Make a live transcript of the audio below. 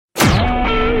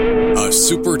a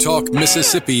Super Talk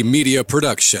Mississippi media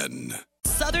production.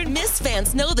 Southern Miss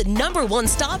fans know the #1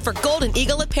 stop for Golden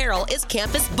Eagle apparel is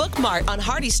Campus Book Mart on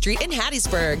Hardy Street in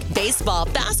Hattiesburg. Baseball,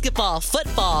 basketball,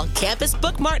 football, Campus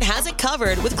Book Mart has it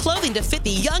covered with clothing to fit the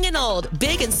young and old,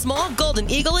 big and small Golden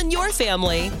Eagle in your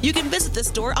family. You can visit the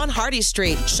store on Hardy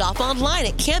Street, shop online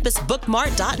at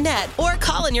campusbookmart.net, or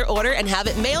call in your order and have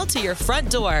it mailed to your front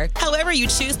door. However you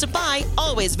choose to buy,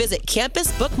 always visit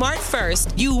Campus Book Mart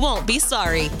first. You won't be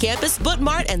sorry. Campus Book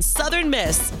Mart and Southern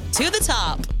Miss. To the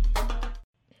top.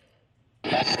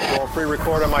 Roll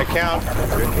pre-record on my count.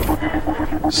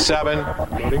 7,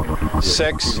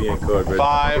 6,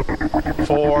 5,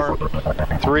 4,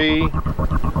 3,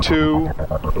 2.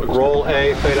 Roll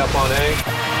A, fade up on A.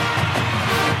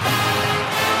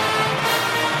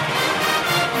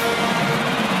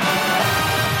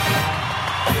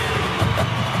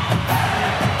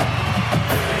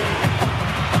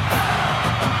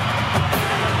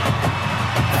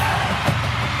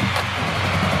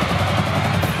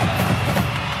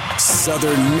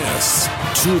 Southern Miss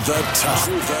to the top.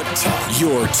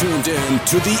 You're tuned in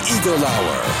to the Eagle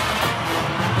Hour.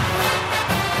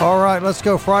 All right, let's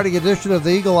go. Friday edition of the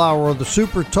Eagle Hour of the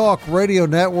Super Talk Radio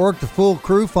Network. The full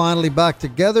crew finally back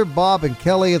together. Bob and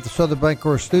Kelly at the Southern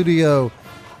Bancorp studio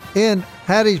in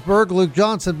Hattiesburg. Luke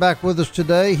Johnson back with us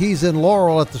today. He's in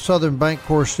Laurel at the Southern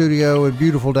Bancorp studio in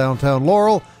beautiful downtown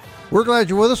Laurel. We're glad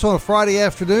you're with us on a Friday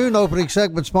afternoon. Opening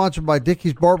segment sponsored by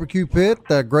Dickey's Barbecue Pit.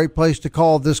 A great place to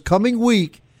call this coming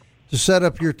week to set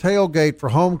up your tailgate for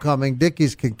homecoming.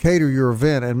 Dickey's can cater your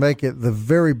event and make it the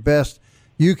very best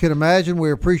you can imagine.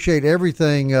 We appreciate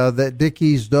everything that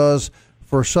Dickey's does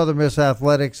for Southern Miss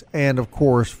Athletics and, of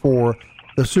course, for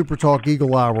the Super Talk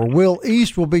Eagle Hour. Will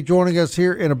East will be joining us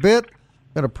here in a bit.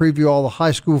 Going to preview all the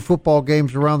high school football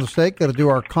games around the state. Going to do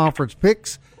our conference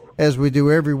picks as we do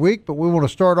every week, but we want to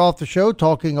start off the show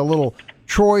talking a little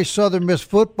Troy Southern Miss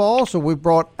football. So we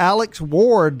brought Alex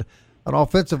Ward, an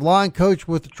offensive line coach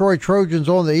with the Troy Trojans,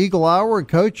 on the Eagle Hour. And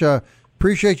Coach,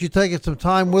 appreciate you taking some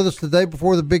time with us today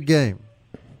before the big game.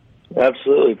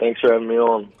 Absolutely. Thanks for having me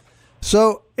on.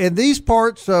 So in these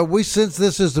parts, we sense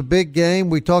this is a big game.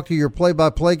 We talked to your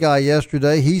play-by-play guy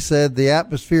yesterday. He said the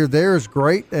atmosphere there is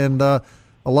great and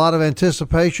a lot of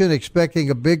anticipation,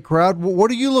 expecting a big crowd. What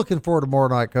are you looking for tomorrow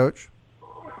night, Coach?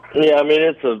 Yeah, I mean,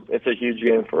 it's a huge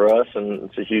game for us, and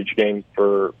it's a huge game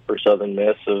for Southern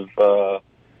Miss of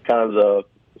kind of the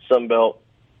Sun Belt.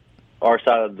 Our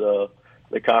side of the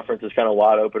conference is kind of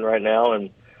wide open right now, and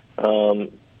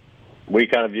we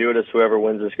kind of view it as whoever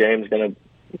wins this game is going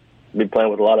to be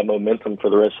playing with a lot of momentum for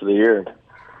the rest of the year.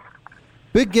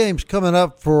 Big games coming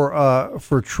up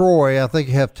for Troy. I think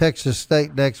you have Texas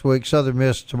State next week, Southern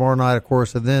Miss tomorrow night, of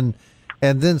course, and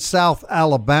then South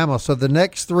Alabama. So the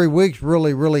next 3 weeks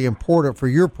really, really important for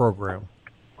your program.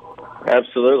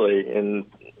 Absolutely, and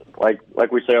like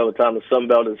we say all the time, the Sun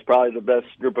Belt is probably the best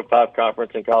Group of 5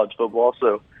 conference in college football.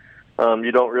 So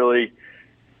you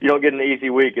don't get an easy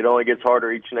week. It only gets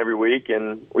harder each and every week,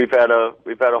 and we've had a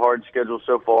hard schedule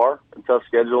so far, a tough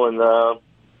schedule, and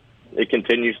it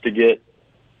continues to get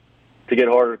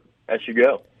harder as you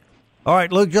go. All right,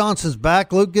 Luke Johnson's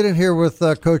back. Luke, get in here with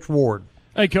Coach Ward.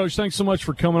 Hey, Coach, thanks so much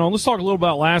for coming on. Let's talk a little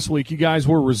about last week. You guys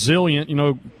were resilient.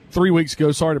 3 weeks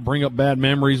ago, sorry to bring up bad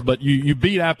memories, but you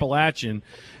beat Appalachian,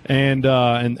 and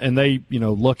they,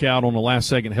 luck out on the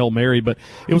last-second Hail Mary. But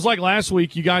it was like last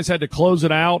week, you guys had to close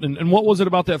it out. And what was it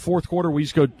about that fourth quarter where you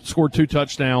scored 2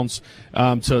 touchdowns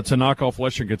to knock off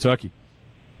Western Kentucky?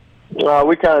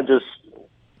 We kind of just,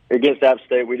 against App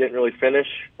State, we didn't really finish.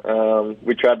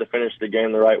 We tried to finish the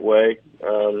game the right way.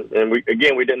 And we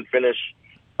didn't finish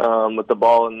with the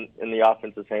ball in the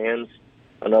offense's hands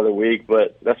another week.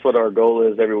 But that's what our goal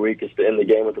is every week, is to end the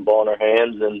game with the ball in our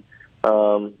hands. And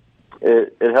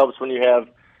it helps when you have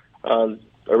a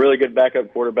really good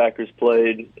backup quarterback who's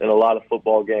played in a lot of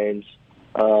football games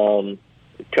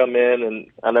come in. And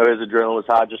I know his adrenaline was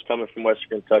high just coming from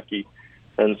Western Kentucky.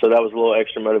 And so that was a little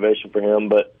extra motivation for him.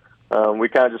 But we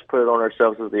kind of just put it on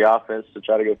ourselves as the offense to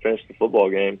try to go finish the football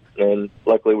game, and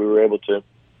luckily we were able to.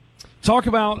 Talk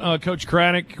about Coach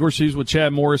Craddock. Of course, he's with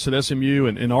Chad Morris at SMU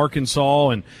and Arkansas,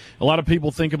 and a lot of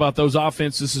people think about those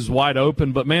offenses as wide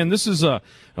open. But, man, this is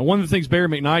one of the things Barry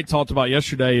McKnight talked about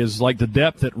yesterday is like the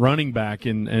depth at running back,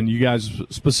 and you guys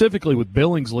specifically with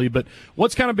Billingsley. But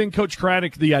what's kind of been Coach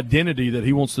Craddock, the identity that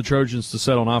he wants the Trojans to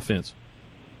set on offense?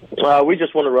 We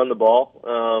just want to run the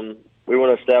ball. We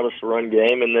want to establish the run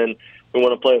game, and then we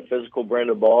want to play a physical brand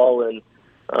of ball. And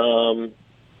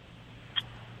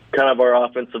kind of our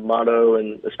offensive motto,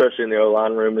 and especially in the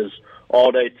O-line room, is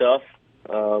all day tough.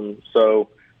 So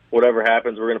whatever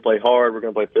happens, we're going to play hard, we're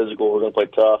going to play physical, we're going to play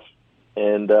tough,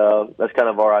 and that's kind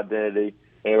of our identity,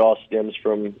 and it all stems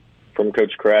from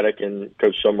Coach Craddock and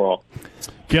Coach Sumrall.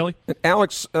 Kelly?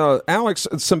 Alex,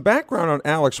 some background on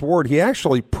Alex Ward. He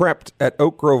actually prepped at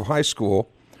Oak Grove High School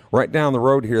right down the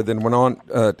road here, then went on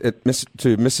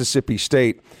to Mississippi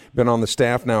State, been on the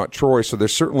staff now at Troy, so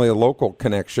there's certainly a local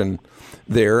connection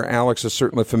there. Alex is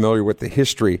certainly familiar with the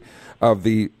history of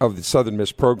the Southern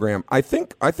Miss program. I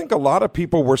think a lot of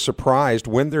people were surprised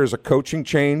when there's a coaching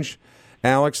change,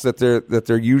 Alex, that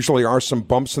there usually are some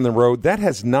bumps in the road. That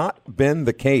has not been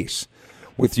the case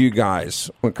with you guys.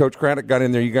 When Coach Craddock got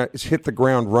in there, you guys hit the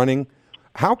ground running.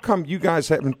 How come you guys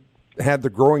haven't had the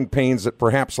growing pains that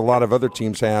perhaps a lot of other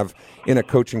teams have in a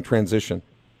coaching transition?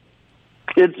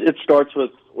 It starts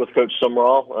with Coach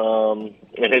Sumrall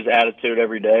and his attitude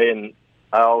every day. And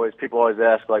people always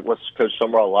ask, like, what's Coach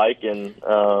Sumrall like? And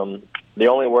the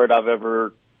only word I've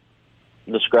ever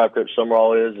described Coach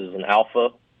Sumrall is an alpha.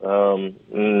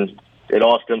 And it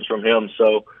all stems from him.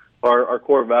 So our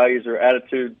core values are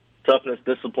attitude, toughness,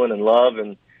 discipline, and love.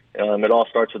 And it all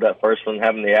starts with that first one,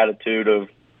 having the attitude of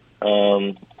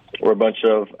we're a bunch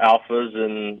of alphas,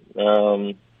 and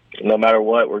no matter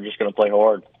what, we're just going to play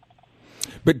hard.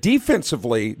 But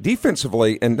defensively,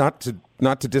 and not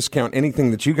to discount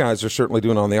anything that you guys are certainly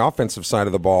doing on the offensive side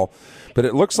of the ball, but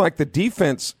it looks like the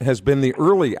defense has been the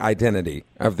early identity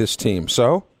of this team.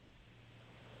 So?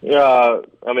 Yeah,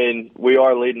 I mean, we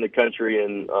are leading the country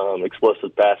in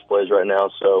explosive pass plays right now,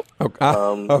 so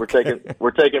okay.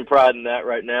 we're taking pride in that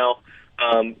right now.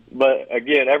 But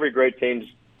again, every great team's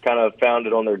kind of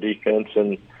founded on their defense,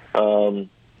 and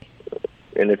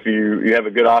if you have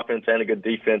a good offense and a good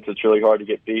defense, it's really hard to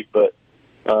get beat. But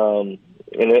and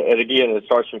again, it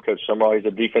starts from Coach Sumrall. He's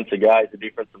a defensive guy. He's a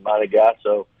defensive-minded guy.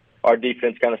 So our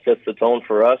defense kind of sets the tone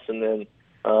for us, and then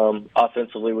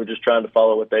offensively, we're just trying to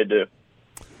follow what they do.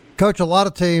 Coach, a lot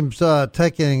of teams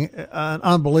taking an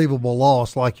unbelievable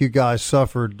loss like you guys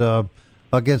suffered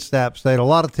against App State. A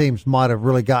lot of teams might have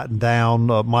really gotten down,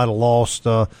 might have lost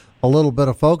a little bit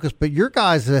of focus, but your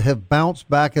guys have bounced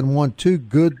back and won 2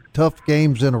 good, tough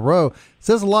games in a row. It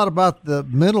says a lot about the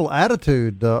mental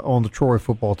attitude on the Troy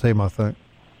football team, I think.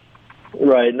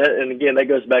 Right, and again, that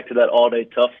goes back to that all-day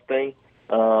tough thing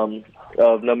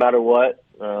of no matter what,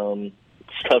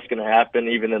 stuff's going to happen,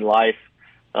 even in life.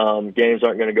 Games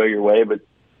aren't going to go your way, but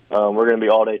we're going to be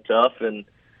all-day tough and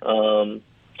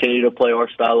continue to play our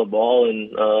style of ball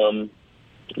and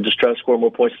just try to score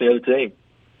more points than the other team.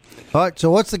 All right, so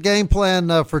what's the game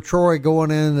plan for Troy going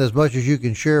in, as much as you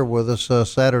can share with us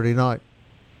Saturday night?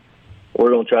 We're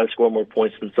going to try to score more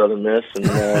points than Southern Miss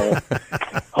and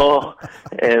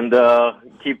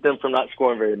keep them from not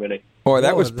scoring very many. Boy,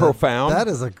 that was profound. That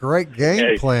is a great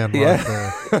game plan right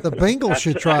there. The Bengals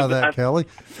should try that, Kelly.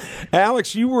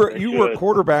 Alex, you were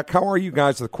quarterback. How are you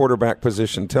guys at the quarterback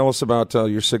position? Tell us about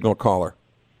your signal caller.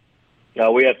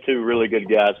 We have 2 really good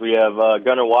guys. We have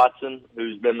Gunnar Watson,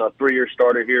 who's been a 3-year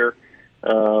starter here,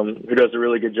 who does a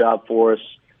really good job for us.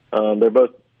 They're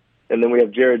both, and then we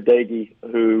have Jared Dagey,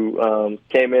 who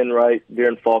came in right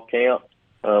during fall camp.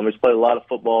 He's played a lot of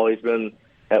football. He's been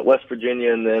at West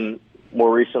Virginia and then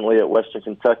more recently at Western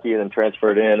Kentucky and then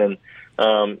transferred in. And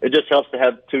it just helps to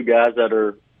have 2 guys that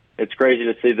are – it's crazy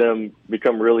to see them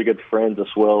become really good friends as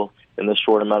well in this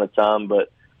short amount of time.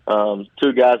 But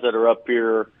 2 guys that are up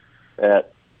here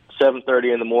at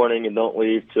 7:30 in the morning and don't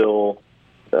leave till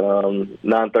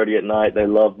 9:30 at night. They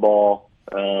love ball.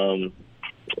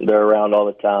 They're around all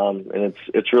the time, and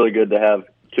it's really good to have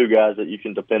 2 guys that you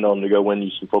can depend on to go win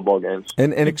you some football games.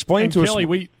 And explain to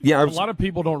Kelly, us. A lot of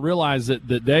people don't realize that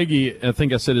Dagey, I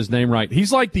think I said his name right,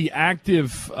 he's like the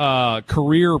active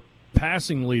career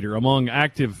passing leader among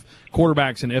active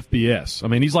quarterbacks in FBS. I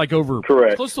mean, he's like over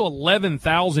close to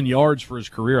 11,000 yards for his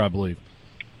career, I believe.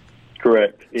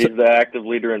 Correct. He's the active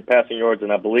leader in passing yards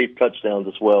and I believe touchdowns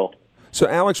as well. So,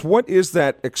 Alex, what is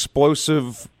that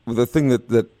explosive, the thing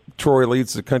that Troy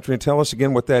leads the country? And tell us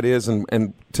again what that is,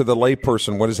 and to the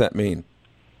layperson, what does that mean?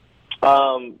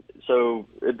 So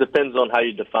it depends on how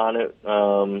you define it.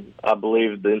 I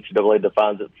believe the NCAA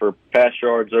defines it for pass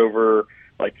yards over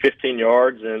like 15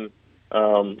 yards and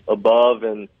above.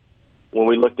 And when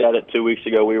we looked at it 2 weeks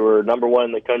ago, we were number 1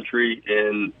 in the country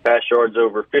in pass yards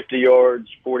over 50 yards,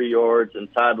 40 yards, and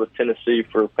tied with Tennessee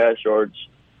for pass yards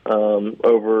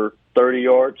over 30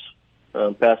 yards,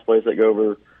 pass plays that go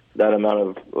over that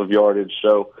amount of yardage.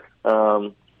 So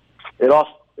it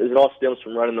all stems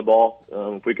from running the ball.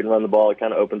 If we can run the ball, it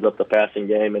kind of opens up the passing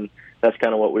game, and that's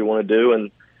kind of what we want to do,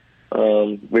 and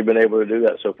we've been able to do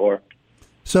that so far.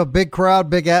 So big crowd,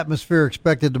 big atmosphere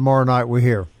expected tomorrow night, we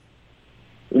hear.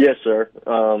 Yes, sir.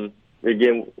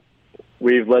 Again,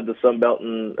 we've led the Sun Belt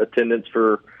in attendance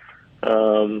for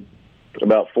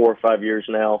about 4 or 5 years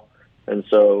now. And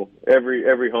so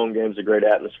every home game's a great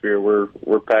atmosphere.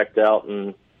 We're packed out,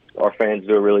 and our fans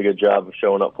do a really good job of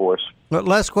showing up for us. But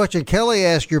last question. Kelly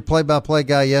asked your play-by-play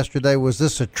guy yesterday, was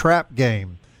this a trap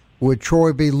game? Would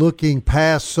Troy be looking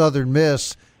past Southern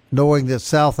Miss, knowing that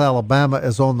South Alabama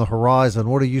is on the horizon?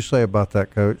 What do you say about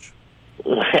that, Coach?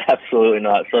 Absolutely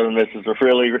not. Southern Miss is a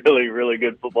really, really, really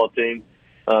good football team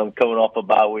coming off a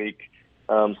bye week.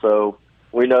 So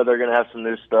we know they're going to have some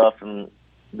new stuff and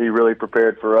be really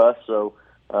prepared for us. So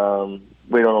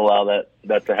we don't allow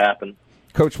that to happen.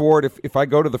 Coach Ward, if I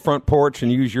go to the front porch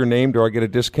and use your name, do I get a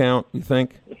discount, you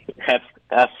think?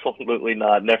 Absolutely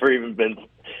not. Never even been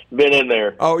in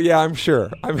there. Oh, yeah, I'm sure.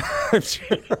 I'm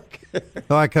sure. Okay.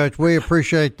 All right, Coach, we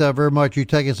appreciate very much you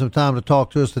taking some time to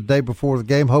talk to us the day before the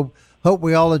game. Hope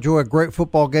we all enjoy a great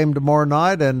football game tomorrow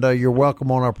night, and you're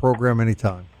welcome on our program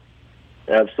anytime.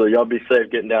 Absolutely. Y'all be safe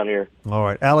getting down here. All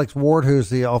right. Alex Ward, who's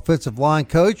the offensive line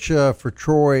coach for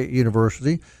Troy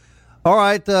University. All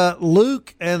right.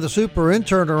 Luke and the super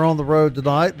intern are on the road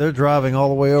tonight. They're driving all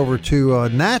the way over to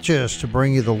Natchez to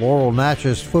bring you the Laurel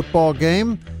Natchez football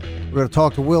game. We're going to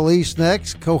talk to Will East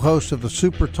next, co-host of the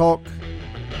Super Talk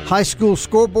High School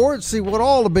Scoreboard, see what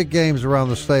all the big games around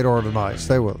the state are tonight.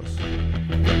 Stay with us.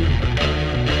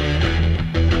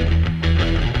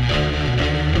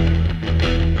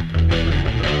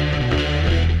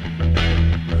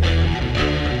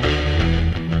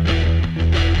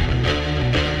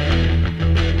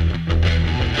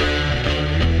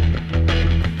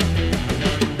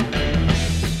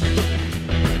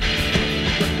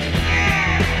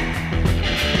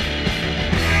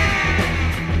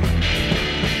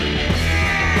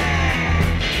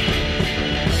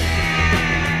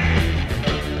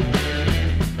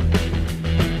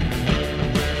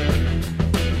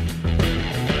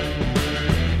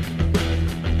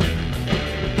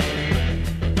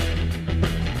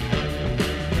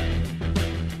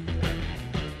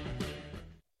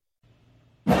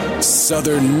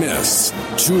 Southern Miss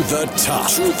to the top.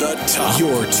 To the top.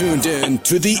 You're tuned in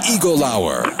to the Eagle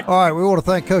Hour. All right, we want to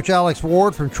thank Coach Alex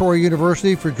Ward from Troy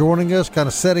University for joining us, kind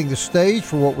of setting the stage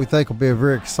for what we think will be a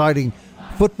very exciting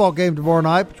football game tomorrow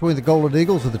night between the Golden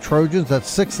Eagles and the Trojans. That's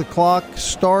 6 o'clock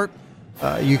start.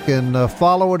 You can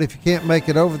follow it if you can't make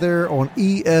it over there on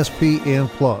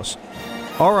ESPN+.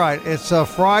 All right, it's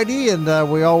Friday, and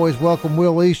we always welcome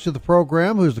Will East to the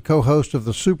program, who's the co-host of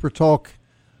the Super Talk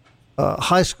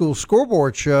High School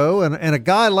Scoreboard Show, and a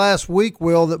guy last week,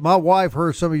 Will, that my wife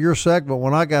heard some of your segment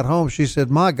when I got home. She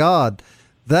said, my God,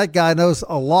 that guy knows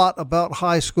a lot about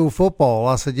high school football.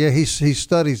 I said, yeah, he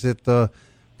studies it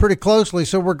pretty closely.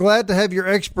 So we're glad to have your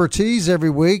expertise every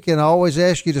week, and I always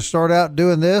ask you to start out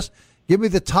doing this. Give me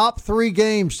the top 3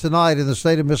 games tonight in the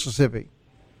state of Mississippi.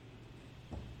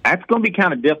 That's going to be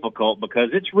kind of difficult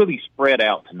because it's really spread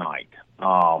out tonight.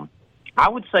 I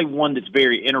would say one that's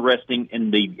very interesting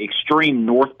in the extreme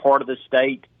north part of the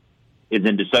state is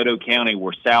in DeSoto County,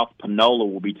 where South Panola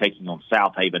will be taking on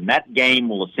South Haven. That game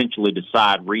will essentially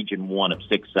decide Region 1 of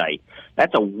 6A.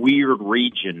 That's a weird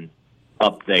region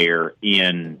up there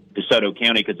in DeSoto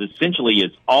County because essentially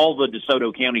it's all the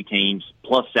DeSoto County teams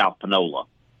plus South Panola.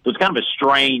 So it's kind of a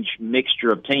strange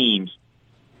mixture of teams,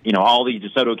 you know, all these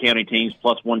DeSoto County teams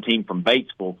plus one team from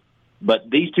Batesville.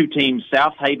 But these two teams,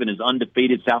 South Haven is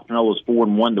undefeated. South Panola is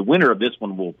 4-1. The winner of this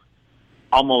one will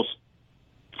almost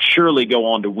surely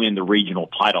go on to win the regional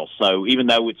title. So even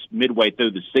though it's midway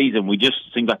through the season,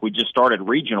 seems like we just started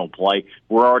regional play.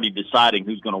 We're already deciding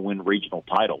who's going to win regional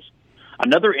titles.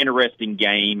 Another interesting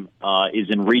game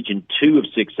is in Region 2 of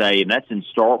 6A, and that's in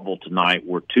Starkville tonight,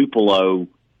 where Tupelo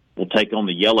will take on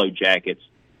the Yellow Jackets.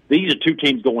 These are two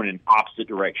teams going in opposite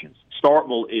directions.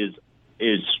 Starkville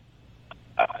is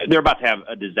they're about to have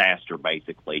a disaster,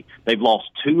 basically. They've lost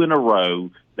 2 in a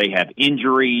row. They have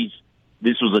injuries.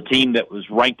 This was a team that was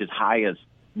ranked as high as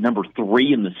number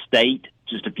 3 in the state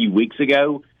just a few weeks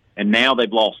ago, and now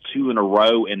they've lost 2 in a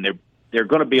row, and they're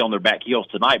going to be on their back heels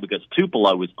tonight because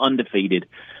Tupelo is undefeated.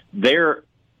 They're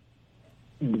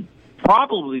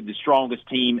probably the strongest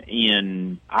team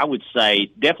in, I would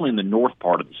say, definitely in the north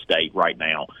part of the state right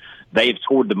now. They have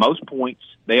scored the most points.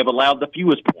 They have allowed the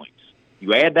fewest points.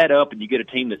 You add that up, and you get a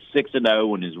team that's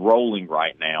 6-0 and is rolling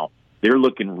right now. They're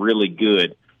looking really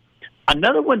good.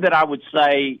 Another one that I would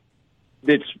say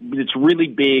that's really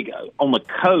big on the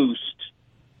coast,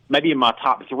 maybe in my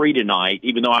top 3 tonight,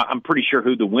 even though I'm pretty sure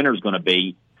who the winner is going to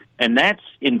be, and that's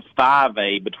in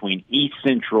 5A between East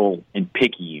Central and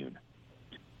Picayune.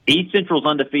 East Central's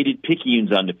undefeated.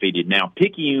 Picayune's undefeated. Now,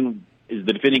 Picayune is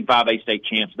the defending 5A state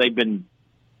champs. They've been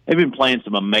they've been playing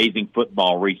some amazing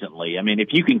football recently. I mean, if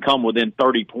you can come within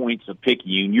 30 points of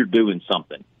Picayune, you're doing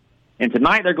something. And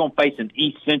tonight they're going to face an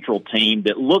East Central team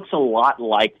that looks a lot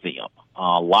like them.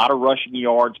 A lot of rushing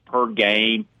yards per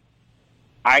game.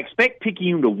 I expect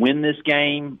Picayune to win this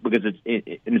game because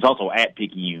it's also at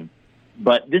Picayune.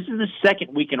 But this is the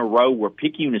second week in a row where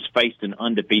Picayune has faced an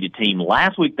undefeated team.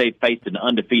 Last week they faced an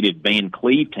undefeated Van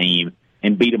Cleve team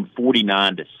and beat them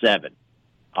 49-7.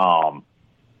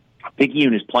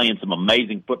 Picayune is playing some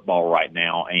amazing football right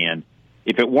now, and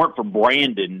if it weren't for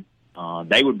Brandon,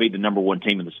 they would be the number one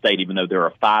team in the state, even though they're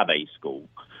a 5A school.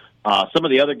 Some of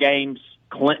the other games,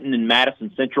 Clinton and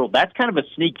Madison Central, that's kind of a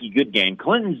sneaky good game.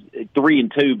 Clinton's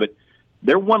 3-2, but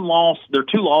their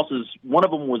two losses, one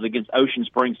of them was against Ocean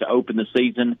Springs to open the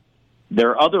season.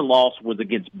 Their other loss was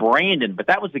against Brandon, but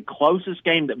that was the closest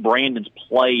game that Brandon's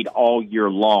played all year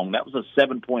long. That was a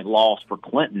 7-point loss for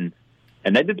Clinton,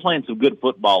 and they've been playing some good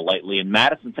football lately, and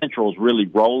Madison Central is really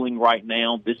rolling right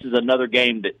now. This is another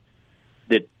game that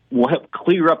will help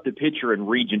clear up the picture in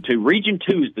Region 2. Region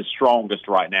 2 is the strongest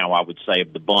right now, I would say,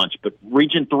 of the bunch, but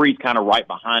Region 3 is kind of right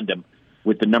behind them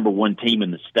with the number one team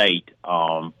in the state,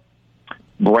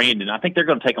 Brandon. I think they're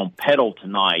going to take on Petal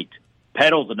tonight.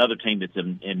 Petal's another team that's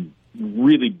in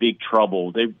really big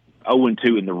trouble. They're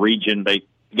 0-2 in the region. They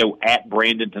go at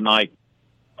Brandon tonight.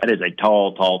 That is a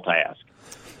tall, tall task.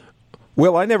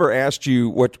 Will, I never asked you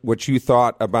what you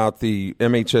thought about the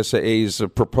MHSAA's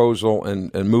proposal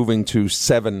and moving to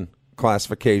 7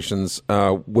 classifications,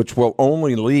 which will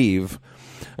only leave,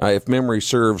 if memory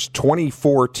serves,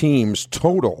 24 teams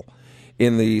total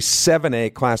in the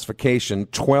 7A classification,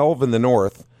 12 in the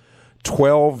north,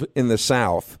 12 in the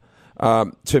south.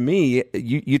 To me,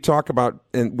 you talk about,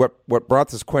 and what brought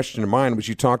this question to mind was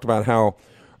you talked about how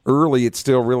early it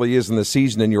still really is in the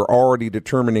season and you're already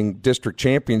determining district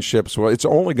championships. Well, it's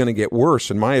only going to get worse,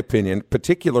 in my opinion,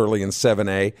 particularly in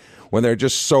 7A when there are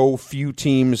just so few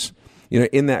teams,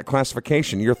 in that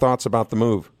classification. Your thoughts about the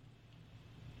move?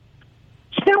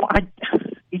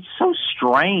 It's so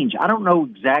strange. I don't know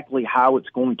exactly how it's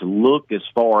going to look as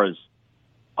far as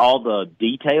all the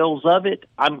details of it.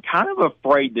 I'm kind of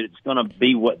afraid that it's going to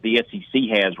be what the SEC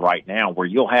has right now, where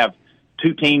you'll have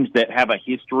two teams that have a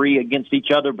history against each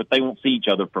other, but they won't see each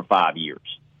other for 5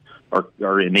 years,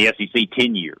 or in the SEC,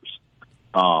 10 years.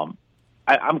 I'm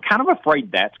kind of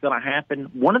afraid that's going to happen.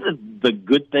 One of the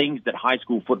good things that high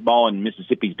school football in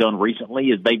Mississippi's done recently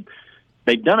is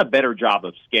they've done a better job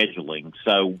of scheduling.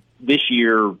 So this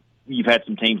year you've had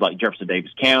some teams like Jefferson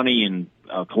Davis County and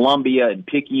Columbia and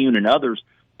Picayune and others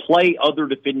play other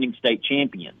defending state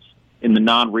champions in the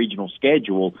non-regional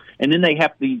schedule, and then they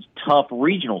have these tough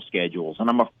regional schedules.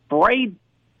 And I'm afraid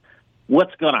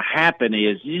what's going to happen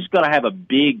is you're just going to have a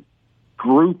big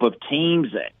group of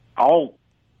teams that all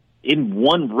in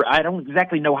one. I don't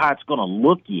exactly know how it's going to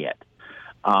look yet.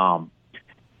 The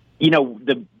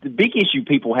big issue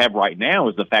people have right now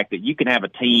is the fact that you can have a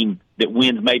team that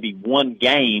wins maybe one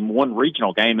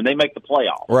regional game, and they make the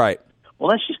playoffs. Right. Well,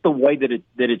 that's just the way that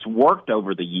it's worked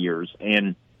over the years,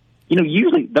 and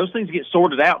usually those things get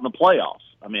sorted out in the playoffs.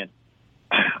 I mean,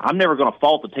 I'm never going to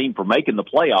fault the team for making the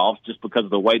playoffs just because of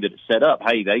the way that it's set up.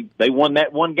 Hey, they won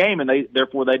that one game, and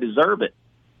therefore they deserve it.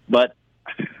 But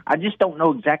I just don't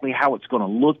know exactly how it's going to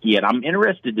look yet. I'm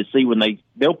interested to see when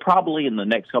they'll probably in the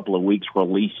next couple of weeks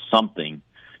release something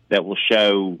that will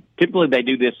show. Typically, they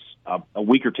do this a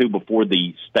week or two before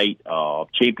the state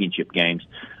championship games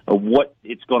of what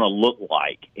it's going to look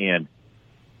like, and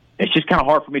it's just kind of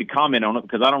hard for me to comment on it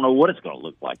because I don't know what it's going to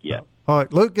look like yet. All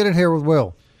right, Luke, get in here with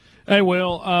Will. Hey,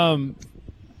 Will,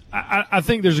 I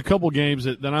think there's a couple games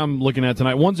that I'm looking at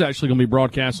tonight. One's actually going to be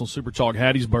broadcast on Super Talk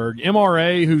Hattiesburg.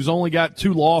 MRA, who's only got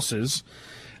 2 losses.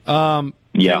 Our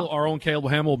own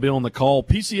Caleb Hamill will be on the call.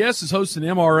 PCS is hosting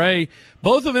MRA.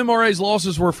 Both of MRA's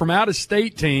losses were from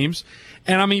out-of-state teams.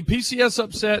 And, I mean, PCS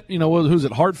upset, who's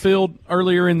it, Hartfield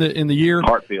earlier in the year?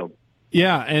 Hartfield.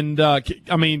 Yeah, and,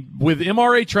 with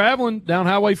MRA traveling down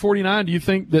Highway 49, do you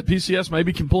think that PCS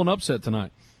maybe can pull an upset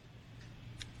tonight?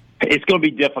 It's going to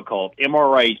be difficult.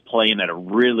 MRA is playing at a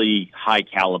really high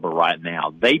caliber right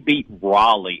now. They beat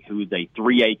Raleigh, who is a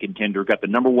 3A contender, got the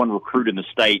number 1 recruit in the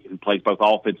state who plays both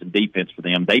offense and defense for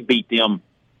them. They beat them,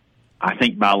 I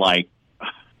think, by like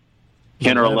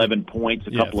 10 or 11 points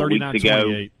a couple of weeks ago.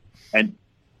 28. And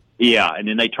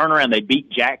then they turn around. They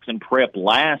beat Jackson Prep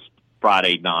last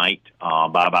Friday night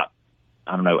by about,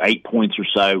 8 points or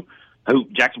so.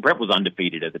 Jackson Prep was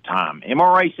undefeated at the time.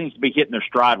 MRA seems to be hitting their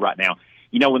stride right now.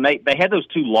 When they had those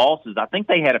 2 losses, I think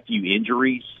they had a few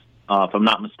injuries, if I'm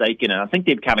not mistaken, and I think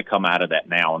they've kind of come out of that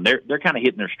now, and they're kind of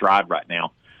hitting their stride right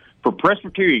now. For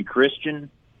Presbyterian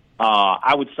Christian,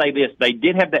 I would say this. They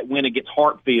did have that win against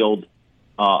Hartfield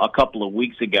a couple of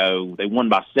weeks ago. They won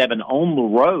by 7 on the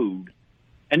road.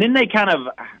 And then they kind of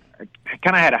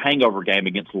had a hangover game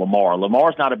against Lamar.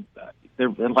 Lamar's not they're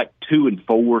like 2-4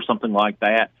 or something like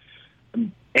that.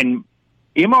 And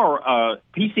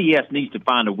PCS needs to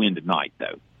find a win tonight,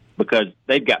 though, because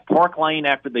they've got Park Lane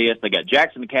after this, they got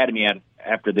Jackson Academy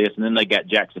after this, and then they got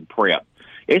Jackson Prep.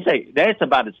 That's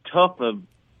about as tough of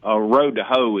a road to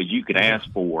hoe as you could ask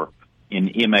for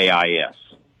in MAIS.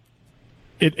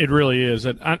 It really is.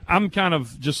 I'm kind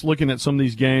of just looking at some of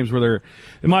these games where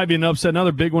it might be an upset.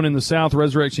 Another big one in the South,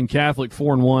 Resurrection Catholic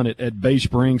 4-1 at Bay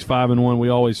Springs 5-1. We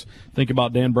always think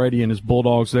about Dan Brady and his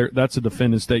Bulldogs. That's a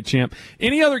defending state champ.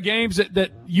 Any other games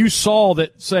that you saw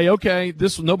that say, okay,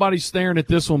 nobody's staring at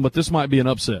this one, but this might be an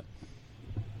upset?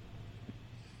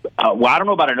 Well, I don't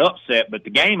know about an upset, but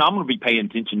the game I'm going to be paying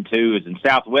attention to is in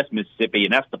Southwest Mississippi,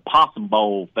 and that's the Possum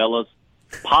Bowl, fellas.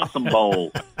 Possum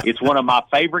Bowl. It's one of my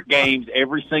favorite games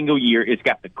every single year. It's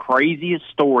got the craziest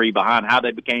story behind how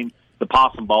they became the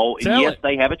Possum Bowl. And yes,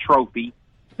 they have a trophy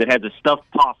that has a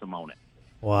stuffed possum on it.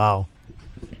 Wow.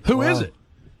 Who is it?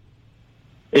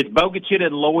 It's Boca Chica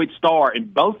and Lloyd Star,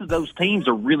 and both of those teams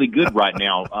are really good right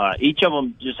now. Each of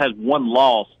them just has one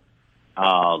loss.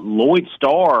 Lloyd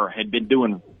Star had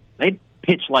been they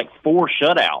pitched like 4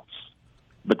 shutouts,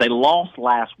 but they lost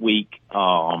last week.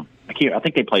 I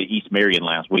think they played East Marion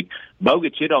last week. Boca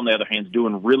Chica, on the other hand, is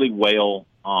doing really well.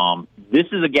 This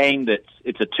is a game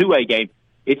it's a 2A game.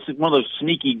 It's one of those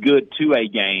sneaky good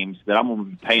 2A games that I'm going to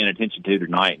be paying attention to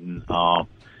tonight. And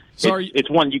it's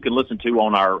one you can listen to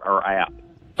on our app.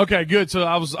 Okay, good. So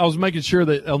I was making sure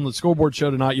that on the scoreboard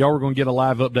show tonight, y'all were going to get a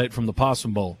live update from the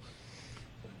Possum Bowl.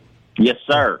 Yes,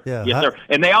 sir. Yeah, yes, sir.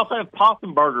 And they also have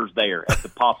possum burgers there at the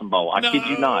Possum Bowl. I kid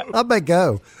you not. I may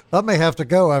go. I may have to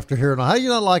go after hearing. How do you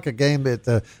not like a game that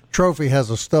the trophy has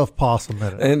a stuffed possum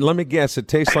in it? And let me guess, it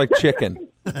tastes like chicken.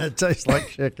 It tastes like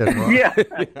chicken, right? Yeah.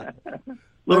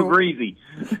 Little greasy.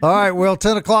 All right, well,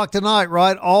 10 o'clock tonight,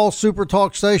 right? All Super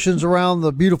Talk stations around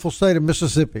the beautiful state of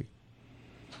Mississippi.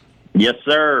 Yes,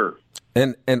 sir.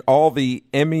 And all the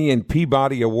Emmy and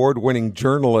Peabody award-winning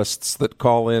journalists that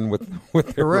call in with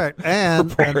their correct.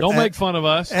 And don't make fun of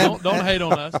us. Don't hate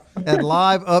on us. And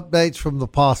live updates from the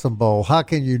Possum Bowl. How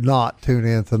can you not tune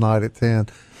in tonight at 10?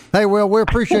 Hey, Will, we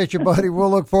appreciate you, buddy.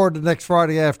 We'll look forward to next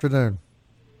Friday afternoon.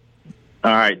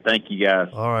 All right. Thank you, guys.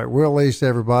 All right. Will East,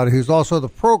 everybody, who's also the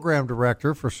program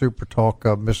director for Super Talk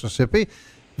Mississippi.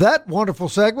 That wonderful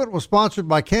segment was sponsored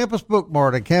by Campus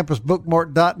Bookmart and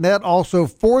campusbookmart.net. Also,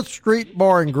 4th Street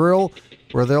Bar and Grill,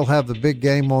 where they'll have the big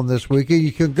game on this weekend.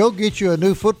 You can go get you a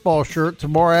new football shirt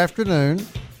tomorrow afternoon.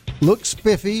 Look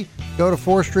spiffy. Go to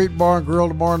 4th Street Bar and Grill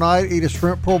tomorrow night, eat a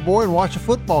shrimp po' boy, and watch a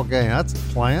football game. That's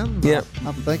the plan. Yeah.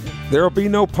 I'm thinking. There will be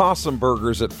no possum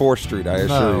burgers at 4th Street, I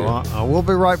assure you. We'll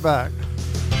be right back.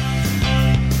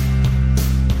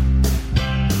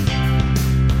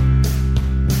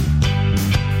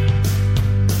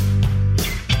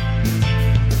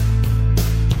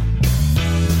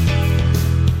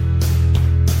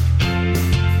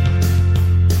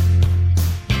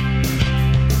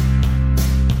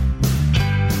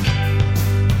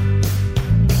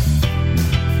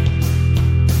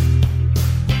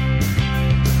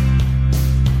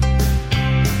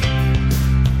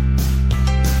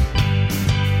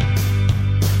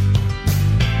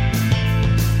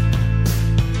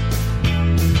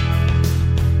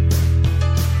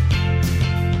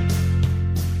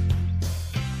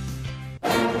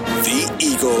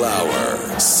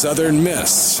 Southern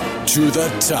Miss to the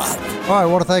top. All right, I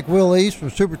want to thank Will East from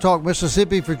Super Talk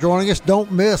Mississippi for joining us.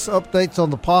 Don't miss updates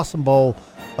on the Possum Bowl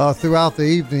throughout the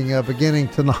evening, beginning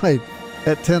tonight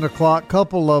at 10 o'clock.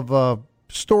 Couple of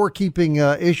storekeeping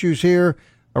issues here.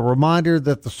 A reminder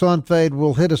that the sun fade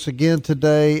will hit us again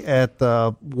today at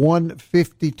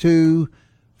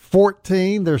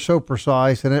 1:52:14. They're so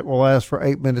precise, and it will last for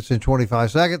 8 minutes and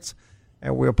 25 seconds.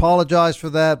 And we apologize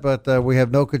for that, but we have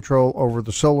no control over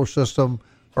the solar system,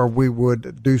 or we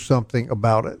would do something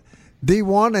about it.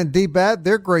 D1 and DBAT,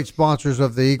 they're great sponsors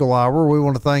of the Eagle Hour. We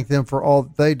want to thank them for all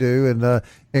that they do and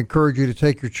encourage you to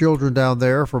take your children down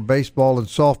there for baseball and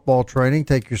softball training.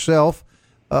 Take yourself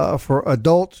for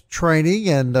adult training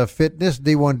and fitness.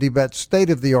 D1 DBAT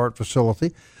state-of-the-art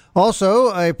facility.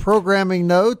 Also, a programming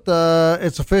note,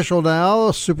 it's official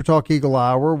now. Super Talk Eagle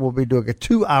Hour will be doing a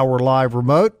 2-hour live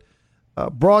remote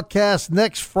broadcast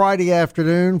next Friday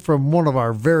afternoon from one of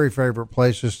our very favorite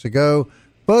places to go,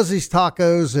 Fuzzy's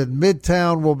Tacos in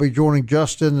Midtown. We'll be joining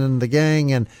Justin and the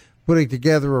gang and putting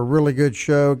together a really good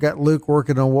show. Got Luke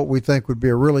working on what we think would be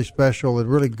a really special and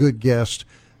really good guest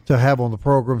to have on the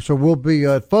program. So we'll be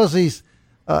at Fuzzy's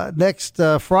next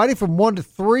Friday from 1 to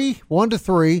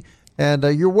 3. And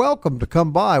you're welcome to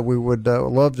come by. We would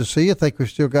love to see you. I think we've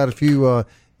still got a few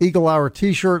Eagle Hour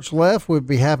T-shirts left. We'd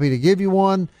be happy to give you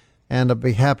one, and I'd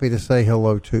be happy to say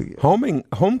hello to you.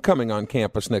 Homecoming on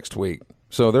campus next week.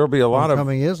 So there'll be a lot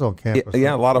Homecoming is on campus.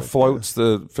 Yeah, a lot of floats.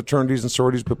 The fraternities and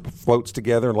sororities put floats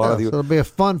together. And so it'll be a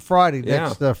fun Friday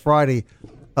next Friday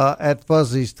at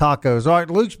Fuzzy's Tacos. All right,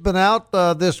 Luke's been out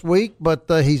this week, but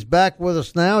he's back with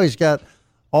us now. He's got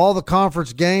all the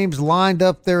conference games lined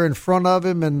up there in front of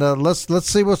him, and let's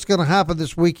see what's going to happen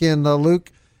this weekend,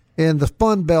 Luke, in the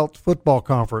Fun Belt Football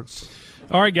Conference.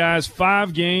 All right, guys,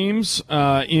 5 games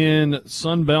in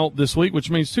Sun Belt this week, which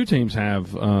means 2 teams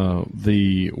have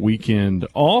the weekend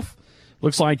off.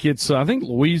 Looks like it's, I think,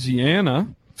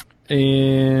 Louisiana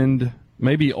and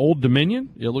maybe Old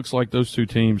Dominion. It looks like those 2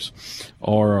 teams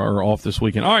are off this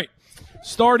weekend. All right,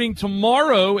 starting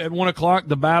tomorrow at 1 o'clock,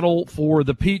 the battle for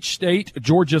the Peach State,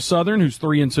 Georgia Southern, who's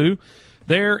 3-2.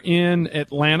 They're in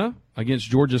Atlanta against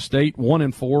Georgia State,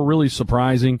 1-4, really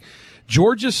surprising.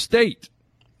 Georgia State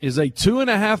is a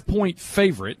 2.5-point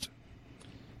favorite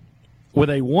with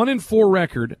a 1-4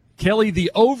 record. Kelly, the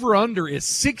over-under is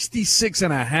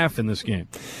 66.5 in this game.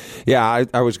 Yeah,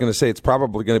 I was going to say it's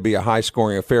probably going to be a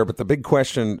high-scoring affair, but the big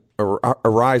question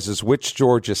arises, which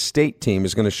Georgia State team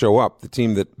is going to show up? The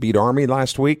team that beat Army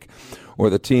last week,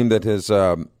 or the team that has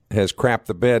crapped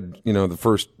the bed,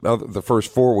 the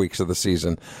first 4 weeks of the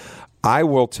season? I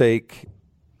will take.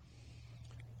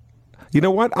 You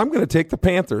know what? I'm going to take the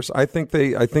Panthers. I think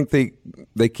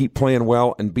they keep playing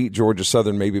well and beat Georgia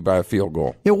Southern maybe by a field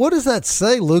goal. Yeah, what does that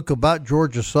say, Luke, about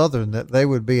Georgia Southern, that they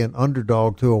would be an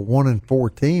underdog to a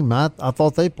 1-4 team? I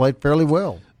thought they played fairly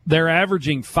well. They're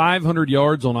averaging 500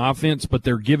 yards on offense, but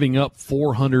they're giving up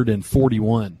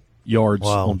 441 yards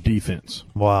on defense.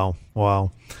 Wow.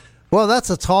 Well, that's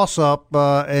a toss-up,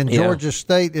 and Georgia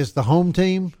State is the home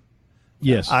team?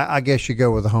 Yes. I guess you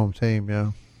go with the home team,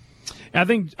 yeah. I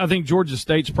think Georgia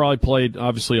State's probably played,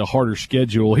 obviously, a harder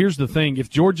schedule. Here's the thing. If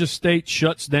Georgia State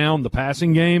shuts down the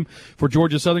passing game for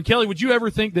Georgia Southern, Kelly, would you ever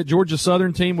think that Georgia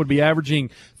Southern team would be averaging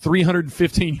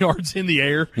 315 yards in the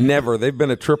air? Never. They've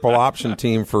been a triple option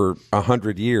team for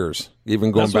 100 years,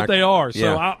 even going back. That's what they are.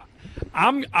 Yeah.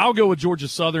 So I'll go with Georgia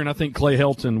Southern. I think Clay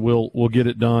Helton will get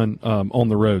it done on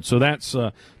the road. So that's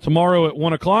tomorrow at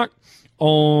 1 o'clock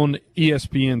on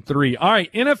ESPN3. All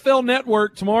right, NFL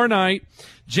Network tomorrow night.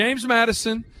 James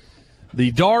Madison,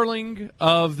 the darling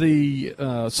of the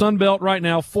Sun Belt right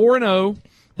now, 4-0.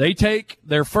 They take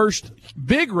their first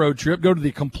big road trip, go to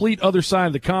the complete other side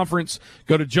of the conference,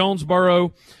 go to Jonesboro.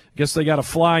 I guess they got to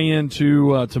fly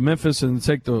into to Memphis and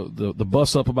take the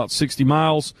bus up about 60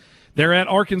 miles. They're at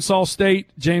Arkansas State.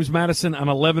 James Madison, an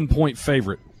 11-point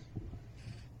favorite.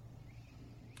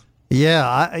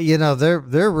 Yeah,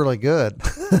 they're really good.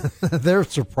 They're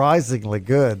surprisingly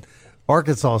good.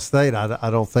 Arkansas State, I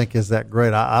don't think is that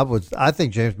great. I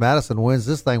think James Madison wins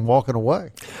this thing walking away.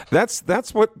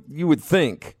 That's what you would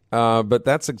think, but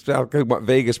that's exactly what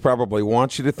Vegas probably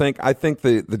wants you to think. I think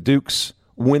the Dukes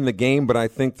win the game, but I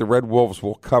think the Red Wolves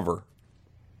will cover.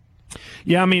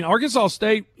 Yeah, I mean Arkansas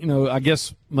State. I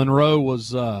guess Monroe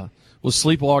was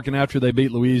sleepwalking after they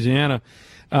beat Louisiana.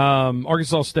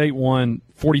 Arkansas State won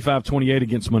 45-28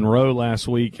 against Monroe last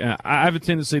week. I have a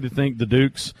tendency to think the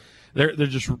Dukes.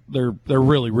 They're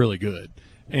really, really good,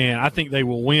 and I think they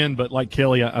will win. But like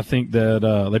Kelly, I think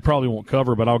that they probably won't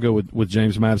cover. But I'll go with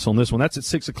James Madison on this one. That's at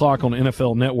 6 o'clock on the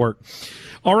NFL Network.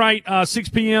 All right, 6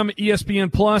 p.m.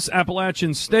 ESPN Plus.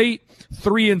 Appalachian State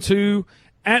 3-2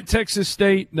 at Texas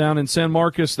State down in San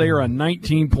Marcos. They are a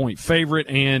 19-point favorite,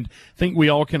 and I think we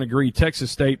all can agree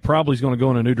Texas State probably is going to go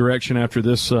in a new direction after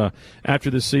this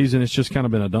season. It's just kind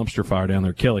of been a dumpster fire down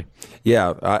there, Kelly.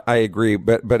 Yeah, I agree,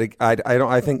 but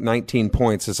I think 19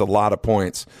 points is a lot of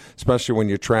points, especially when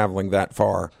you're traveling that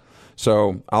far.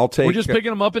 So I'll take. We're just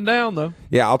picking them up and down, though.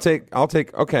 Yeah, I'll take. I'll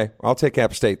take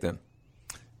App State then.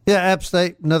 Yeah, App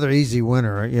State, another easy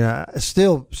winner.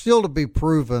 Still to be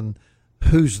proven.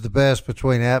 Who's the best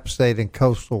between App State and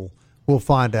Coastal? We'll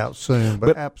find out soon.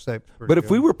 But App State. But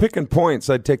if we were picking points,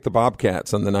 I'd take the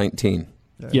Bobcats on the 19.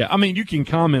 Yeah, I mean you can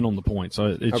comment on the points.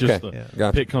 It's just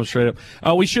the pick comes straight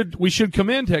up. We should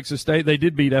commend Texas State. They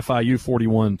did beat FIU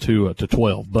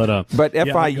 41-12. But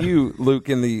FIU, Luke,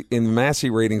 in the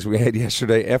Massey ratings we had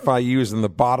yesterday, FIU is in the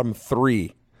bottom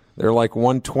 3. They're like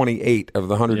 128 of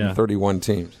the 131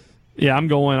 teams. Yeah, I'm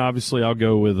going. Obviously, I'll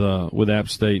go with App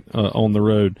State on the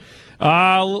road.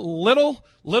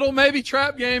 Little maybe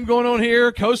trap game going on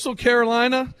here. Coastal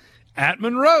Carolina at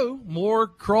Monroe. More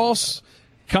cross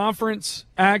conference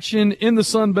action in the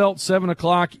Sun Belt, 7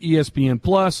 o'clock, ESPN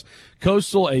Plus.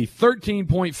 Coastal, a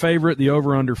 13-point favorite, the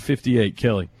over-under 58.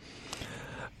 Kelly.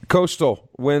 Coastal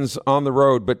wins on the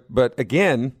road, but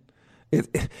again,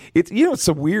 it's what's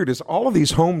so weird is all of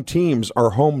these home teams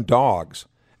are home dogs,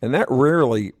 and that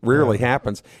rarely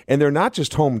happens. And they're not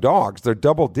just home dogs; they're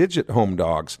double-digit home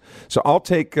dogs. So I'll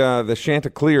take the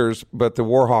Chanticleers, but the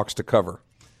Warhawks to cover.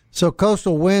 So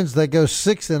Coastal wins; they go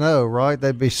 6-0, right?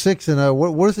 They'd be 6-0.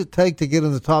 What does it take to get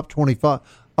in the top 25?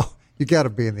 Oh, you got to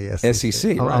be in the SEC.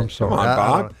 SEC, right? I'm sorry, Come on,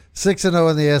 Bob.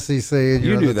 6-0 in the SEC, and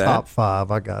you're You knew in the that. top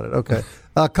 5. I got it. Okay,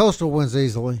 Coastal wins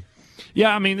easily.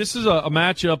 Yeah, I mean, this is a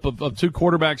matchup of two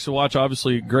quarterbacks to watch,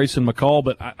 obviously Grayson McCall,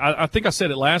 but I think I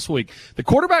said it last week. The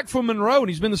quarterback from Monroe, and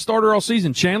he's been the starter all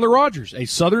season, Chandler Rogers, a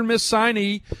Southern Miss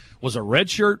signee, was a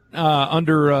redshirt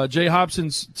under Jay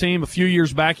Hobson's team a few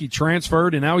years back. He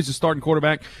transferred, and now he's the starting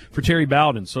quarterback for Terry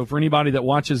Bowden. So for anybody that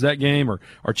watches that game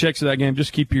or checks that game,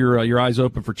 just keep your eyes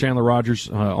open for Chandler Rogers,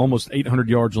 almost 800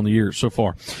 yards on the year so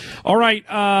far. All right,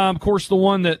 of course, the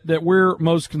one that we're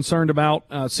most concerned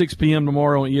about, 6 p.m.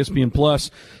 tomorrow on ESPN Plus.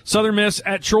 Southern Miss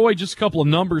at Troy, just a couple of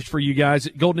numbers for you guys.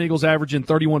 Golden Eagles averaging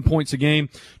 31 points a game.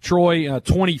 Troy,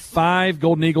 25.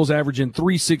 Golden Eagles averaging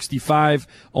 365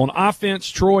 on offense.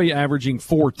 Troy averaging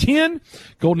 410.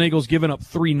 Golden Eagles giving up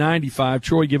 395.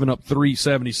 Troy giving up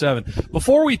 377.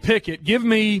 Before we pick it,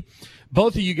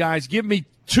 both of you guys, give me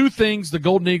two things the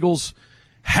Golden Eagles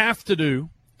have to do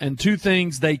and two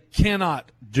things they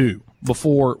cannot do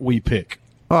before we pick.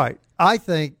 All right. I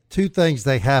think two things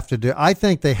they have to do. I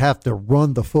think they have to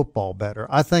run the football better.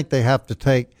 I think they have to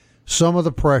take some of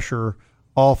the pressure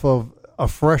off of a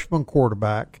freshman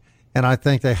quarterback, and I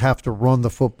think they have to run the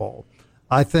football.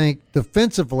 I think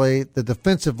defensively, the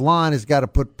defensive line has got to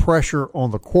put pressure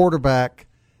on the quarterback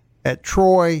at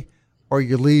Troy, or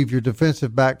you leave your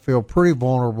defensive backfield pretty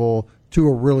vulnerable to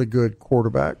a really good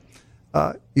quarterback.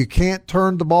 You can't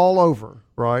turn the ball over,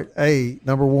 right?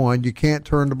 Number one, you can't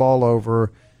turn the ball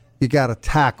over. You got to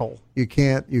tackle. You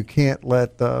can't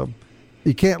let them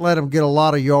get a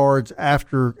lot of yards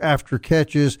after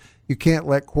catches. You can't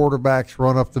let quarterbacks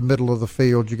run up the middle of the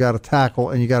field. You got to tackle,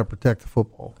 and you got to protect the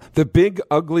football. The big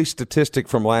ugly statistic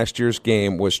from last year's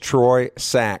game was Troy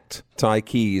sacked Ty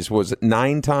Keys. Was it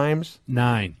 9 times?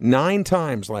 9. 9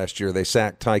 times last year they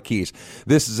sacked Ty Keys.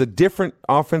 This is a different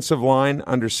offensive line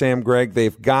under Sam Gregg.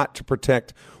 They've got to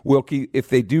protect Wilkie. If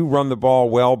they do run the ball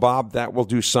well, Bob, that will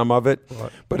do some of it.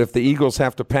 Right. But if the Eagles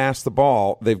have to pass the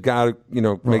ball, they've got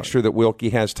to make sure that Wilkie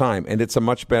has time. And it's a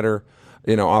much better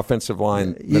offensive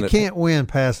line. You can't win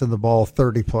passing the ball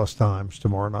 30-plus times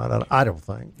tomorrow night, I don't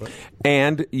think. But.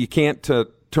 And you can't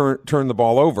turn the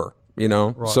ball over,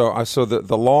 Right. So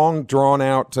the long,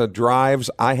 drawn-out drives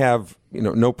I have,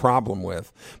 no problem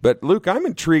with. But, Luke, I'm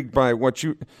intrigued by what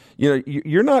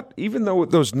you're not, even though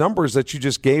those numbers that you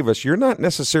just gave us, you're not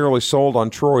necessarily sold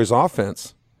on Troy's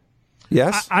offense.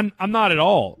 Yes? I'm not at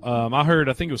all.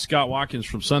 I think it was Scott Watkins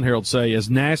from Sun Herald say, as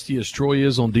nasty as Troy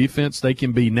is on defense, they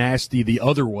can be nasty the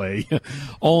other way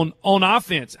on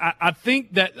offense. I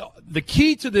think that the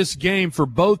key to this game for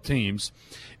both teams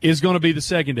is going to be the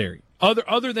secondary.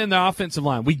 Other than the offensive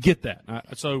line, we get that.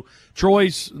 So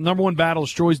Troy's number one battle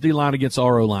is Troy's D-line against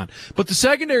our O-line. But the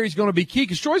secondary is going to be key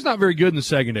because Troy's not very good in the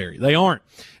secondary. They aren't.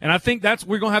 And I think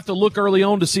we're going to have to look early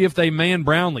on to see if they man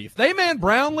Brownlee. If they man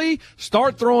Brownlee,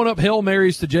 start throwing up Hail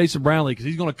Marys to Jason Brownlee because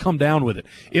he's going to come down with it.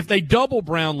 If they double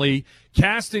Brownlee,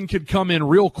 Caston could come in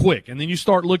real quick, and then you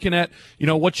start looking at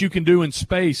what you can do in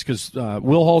space because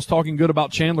Will Hall's talking good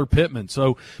about Chandler Pittman,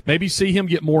 so maybe see him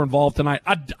get more involved tonight.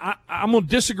 I'm going to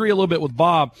disagree a little bit with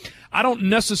Bob. I don't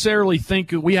necessarily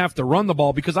think we have to run the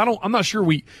ball because I'm not sure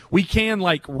we can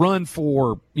run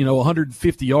for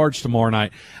 150 yards tomorrow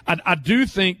night. I do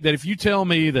think that if you tell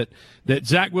me that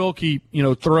Zach Wilkie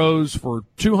throws for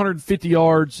 250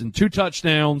 yards and 2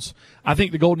 touchdowns, I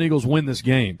think the Golden Eagles win this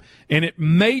game. And it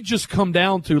may just come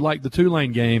down to like the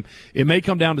Tulane game. It may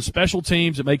come down to special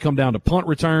teams. It may come down to punt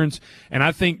returns. And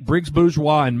I think Briggs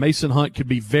Bourgeois and Mason Hunt could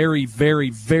be very, very,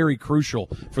 very crucial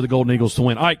for the Golden Eagles to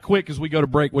win. All right, quick as we go to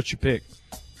break, what's your pick?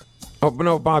 Oh,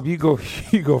 no, Bob, you go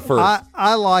first.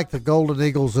 I like the Golden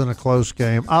Eagles in a close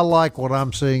game. I like what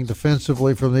I'm seeing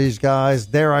defensively from these guys.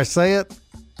 Dare I say it?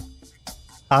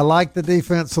 I like the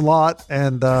defense a lot,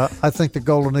 and I think the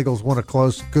Golden Eagles win a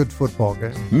close, good football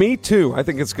game. Me too. I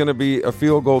think it's going to be a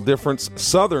field goal difference.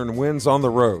 Southern wins on the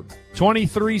road.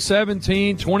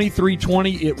 23-17,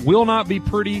 23-20. It will not be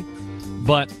pretty,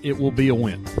 but it will be a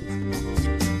win.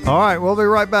 All right, we'll be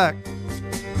right back.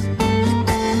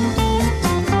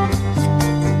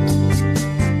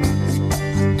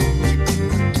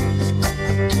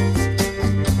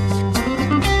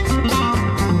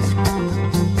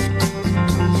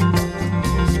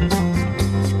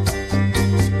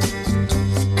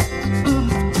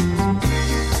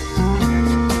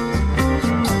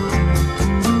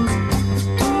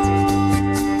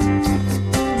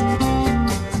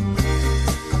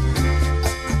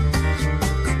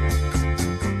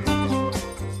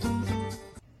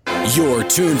 You're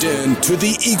tuned in to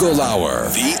the Eagle Hour.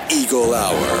 The Eagle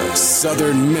Hour.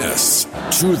 Southern Miss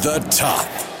to the top.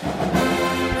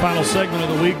 Final segment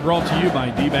of the week brought to you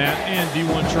by DBAT and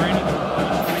D1 Training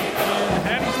in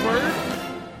Hattiesburg.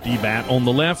 DBAT on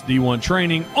the left, D1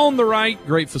 Training on the right.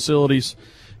 Great facilities,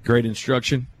 great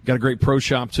instruction. Got a great pro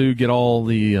shop, too. Get all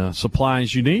the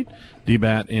supplies you need.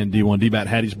 DBAT and D1,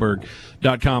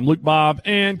 DBATHattiesburg.com. Luke, Bob,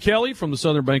 and Kelly from the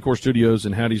Southern Bancorp Studios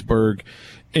in Hattiesburg.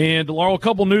 And, Laurel, a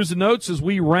couple news and notes as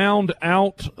we round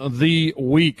out the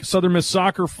week. Southern Miss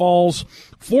soccer falls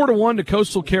 4-1 to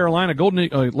Coastal Carolina.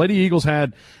 Lady Eagles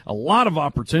had a lot of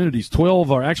opportunities,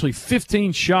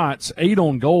 15 shots, 8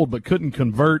 on goal, but couldn't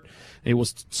convert. It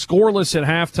was scoreless at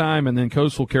halftime, and then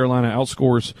Coastal Carolina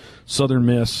outscores Southern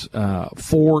Miss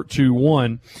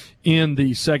 4-1 in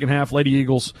the second half. Lady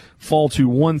Eagles fall to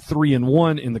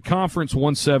 1-3-1 in the conference,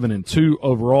 1-7-2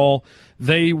 overall.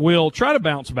 They will try to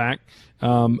bounce back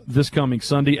this coming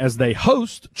Sunday as they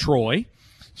host Troy.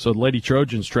 So the Lady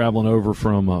Trojans traveling over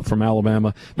from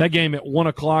Alabama. That game at 1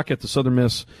 o'clock at the Southern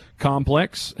Miss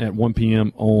Complex at 1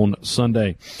 p.m. on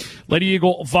Sunday. Lady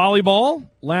Eagle volleyball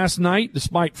last night,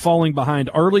 despite falling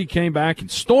behind early, came back and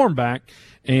stormed back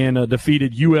and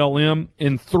defeated ULM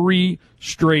in 3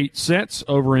 straight sets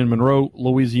over in Monroe,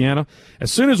 Louisiana.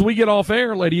 As soon as we get off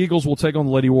air, Lady Eagles will take on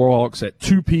the Lady Warhawks at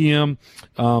 2 p.m.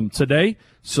 Today.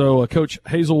 So Coach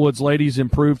Hazelwood's ladies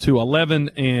improved to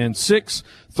 11-6,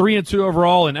 3-2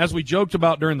 overall. And as we joked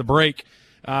about during the break,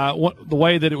 the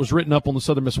way that it was written up on the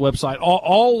Southern Miss website,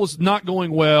 all was not going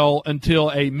well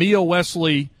until a Mia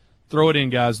Wesley, throw it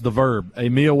in, guys, the verb, a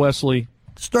Mia Wesley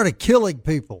started killing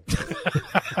people.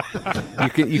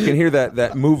 You can hear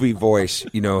that movie voice,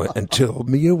 until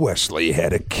Mia Wesley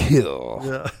had a kill.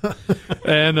 Yeah.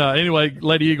 And anyway,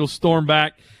 Lady Eagles stormed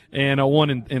back and won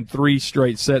in 3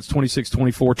 straight sets,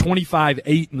 26-24,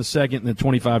 25-8 in the second, and then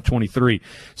 25-23.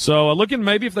 So looking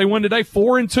maybe if they win today,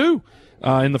 4-2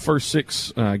 in the first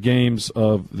 6 games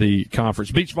of the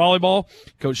conference. Beach volleyball,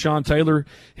 Coach Sean Taylor,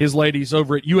 his ladies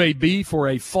over at UAB for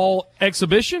a fall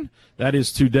exhibition. That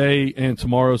is today and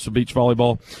tomorrow, so beach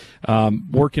volleyball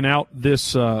working out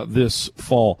this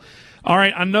fall. All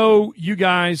right, I know you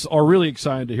guys are really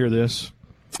excited to hear this.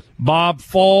 Bob,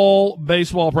 fall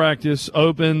baseball practice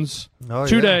opens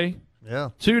today. Yeah.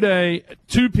 Today at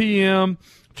 2 p.m.,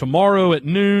 tomorrow at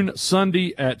noon,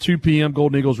 Sunday at 2 p.m.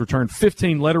 Golden Eagles return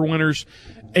 15 letter winners,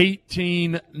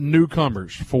 18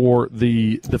 newcomers for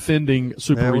the defending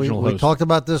super regional host. We talked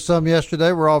about this some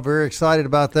yesterday. We're all very excited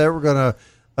about that. We're going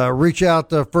to reach out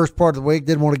the first part of the week.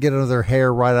 Didn't want to get under their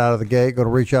hair right out of the gate. Going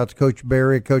to reach out to Coach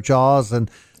Barry and Coach Oz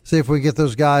and see if we can get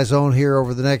those guys on here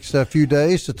over the next few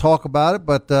days to talk about it.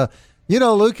 But,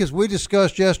 Luke, as we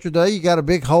discussed yesterday, you got a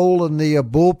big hole in the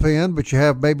bullpen, but you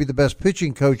have maybe the best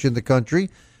pitching coach in the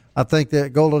country. I think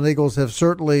that Golden Eagles have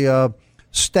certainly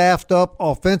staffed up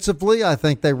offensively. I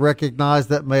think they recognize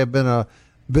that may have been a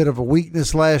bit of a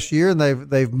weakness last year, and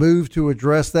they've moved to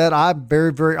address that. I'm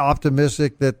very, very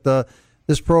optimistic that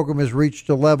this program has reached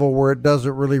a level where it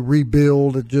doesn't really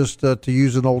rebuild. It just, to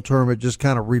use an old term, it just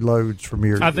kind of reloads from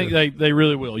year to year. I think they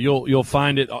really will. You'll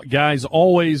find it. Guys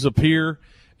always appear,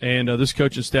 and this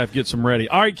coaching staff gets them ready.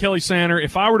 All right, Kelly Sander,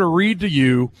 if I were to read to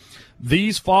you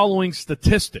these following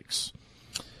statistics,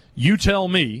 you tell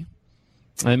me,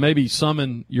 and maybe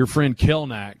summon your friend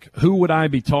Kelnack, who would I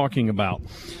be talking about?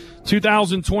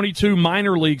 2022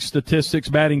 minor league statistics,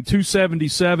 batting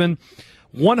 .277,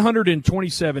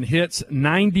 127 hits,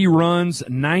 90 runs,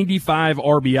 95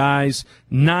 RBIs,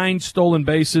 9 stolen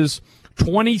bases,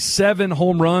 27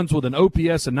 home runs with an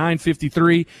OPS of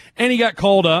 .953, and he got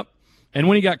called up. And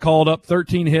when he got called up,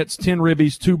 13 hits, 10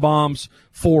 ribbies, 2 bombs,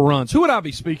 4 runs. Who would I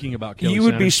be speaking about, Kelly You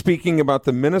would Sander? be speaking about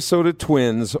the Minnesota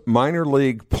Twins Minor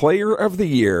League Player of the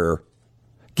Year.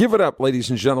 Give it up, ladies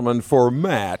and gentlemen, for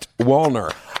Matt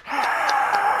Wallner.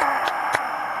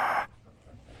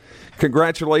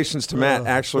 Congratulations to Matt.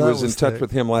 Actually was in touch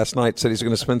with him last night, said he's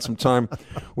going to spend some time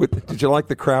with – did you like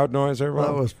the crowd noise, everyone?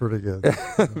 That was pretty good.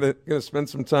 Going to spend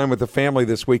some time with the family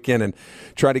this weekend and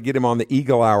try to get him on the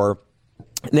Eagle Hour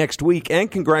next week. And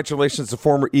congratulations to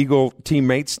former Eagle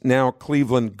teammates, now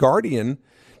Cleveland Guardian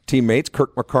teammates,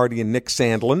 Kirk McCarty and Nick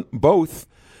Sandlin. Both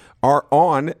are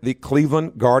on the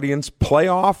Cleveland Guardians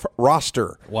playoff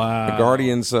roster. Wow. The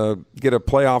Guardians get a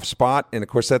playoff spot, and, of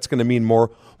course, that's going to mean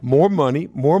more money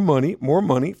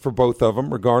for both of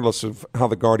them, regardless of how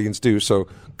the Guardians do. So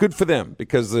good for them,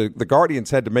 because the Guardians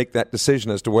had to make that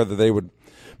decision as to whether they would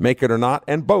make it or not,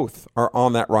 and both are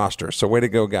on that roster. So way to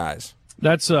go, guys.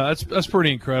 That's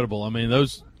pretty incredible. I mean,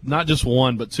 those not just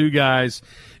one, but two guys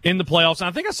in the playoffs. And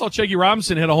I think I saw Checky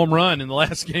Robinson hit a home run in the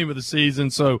last game of the season.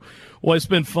 So, well, it's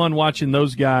been fun watching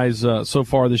those guys so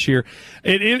far this year.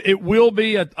 It will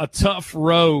be a tough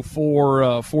row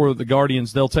for the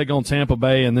Guardians. They'll take on Tampa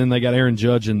Bay, and then they got Aaron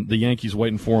Judge and the Yankees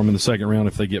waiting for them in the second round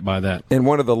if they get by that. And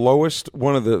one of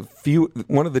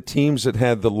the teams that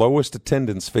had the lowest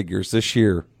attendance figures this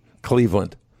year,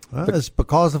 Cleveland. Well, it's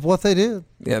because of what they did.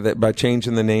 Yeah, that by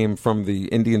changing the name from the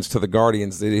Indians to the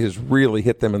Guardians, it has really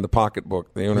hit them in the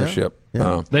pocketbook, the ownership.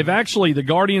 Yeah. The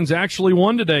Guardians actually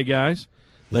won today, guys.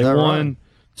 They won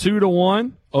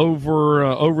 2-1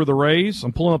 over the Rays.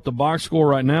 I'm pulling up the box score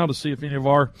right now to see if any of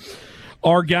our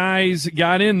guys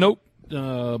got in. Nope.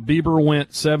 Bieber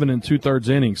went 7 2/3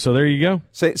 innings. So there you go.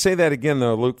 Say that again,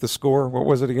 though, Luke. The score. What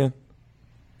was it again?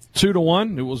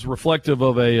 2-1. It was reflective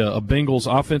of a Bengals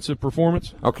offensive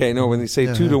performance. Okay, no. When they say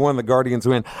 2-1, the Guardians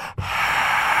win.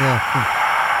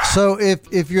 Yeah. So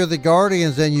if you're the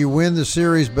Guardians and you win the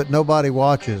series, but nobody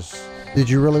watches, did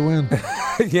you really win?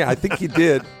 Yeah, I think you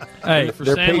did. Hey, for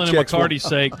Stanley and McCarty's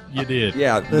sake, you did.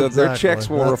 Yeah, their checks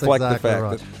will reflect the fact.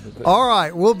 Right. All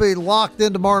right, we'll be locked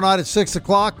in tomorrow night at 6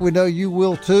 o'clock. We know you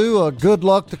will, too. Good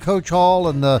luck to Coach Hall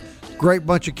and the great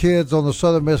bunch of kids on the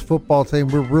Southern Miss football team.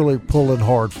 We're really pulling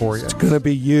hard for you. It's going to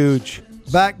be huge.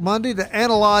 Back Monday to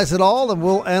analyze it all, and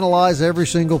we'll analyze every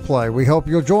single play. We hope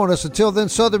you'll join us. Until then,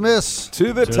 Southern Miss.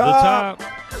 To the top.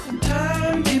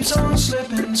 Time keeps on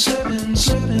slipping, slipping,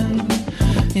 slipping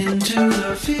into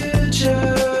the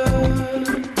future.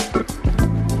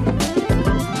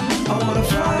 I want to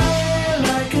fly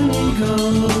like an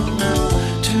eagle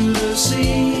to the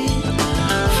sea.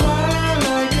 Fly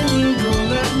like an eagle,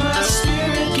 let my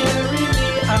spirit carry me.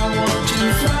 I want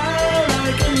to fly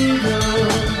like an eagle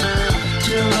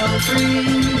till I'm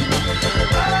free.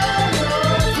 I go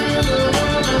through the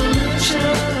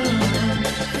revolution.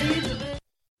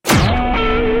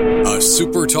 A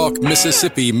SuperTalk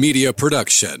Mississippi media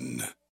production.